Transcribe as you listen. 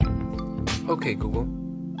Okay, Google.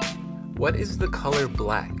 What is the color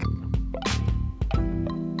black?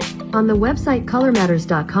 On the website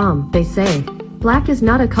colormatters.com, they say, black is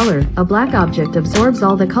not a color. A black object absorbs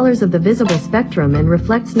all the colors of the visible spectrum and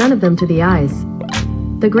reflects none of them to the eyes.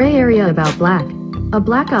 The gray area about black. A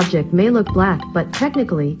black object may look black, but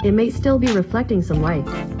technically, it may still be reflecting some light.